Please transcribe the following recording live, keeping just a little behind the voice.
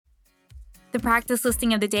The practice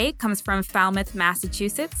listing of the day comes from Falmouth,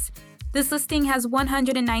 Massachusetts. This listing has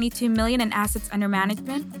 $192 million in assets under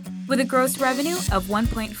management with a gross revenue of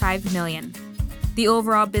 $1.5 million. The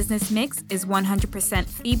overall business mix is 100%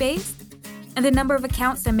 fee-based, and the number of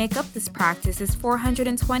accounts that make up this practice is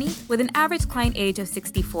 420 with an average client age of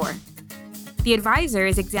 64. The advisor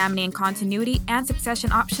is examining continuity and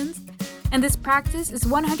succession options, and this practice is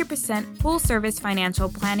 100% full-service financial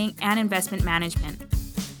planning and investment management.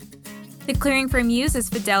 The clearing firm used is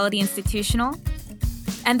Fidelity Institutional,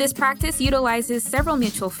 and this practice utilizes several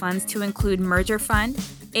mutual funds to include Merger Fund,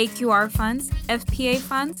 AQR funds, FPA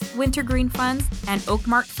funds, Wintergreen funds, and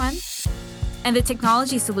Oakmark funds. And the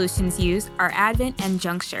technology solutions used are Advent and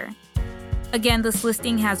Juncture. Again, this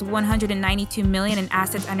listing has $192 million in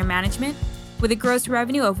assets under management with a gross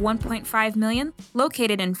revenue of $1.5 million,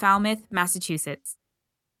 located in Falmouth, Massachusetts.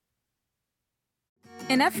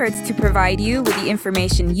 In efforts to provide you with the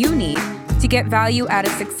information you need to get value out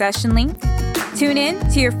of Succession Link, tune in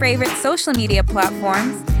to your favorite social media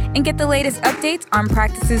platforms and get the latest updates on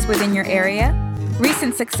practices within your area,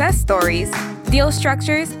 recent success stories, deal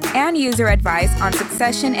structures, and user advice on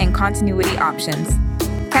succession and continuity options.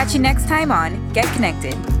 Catch you next time on Get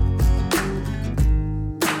Connected.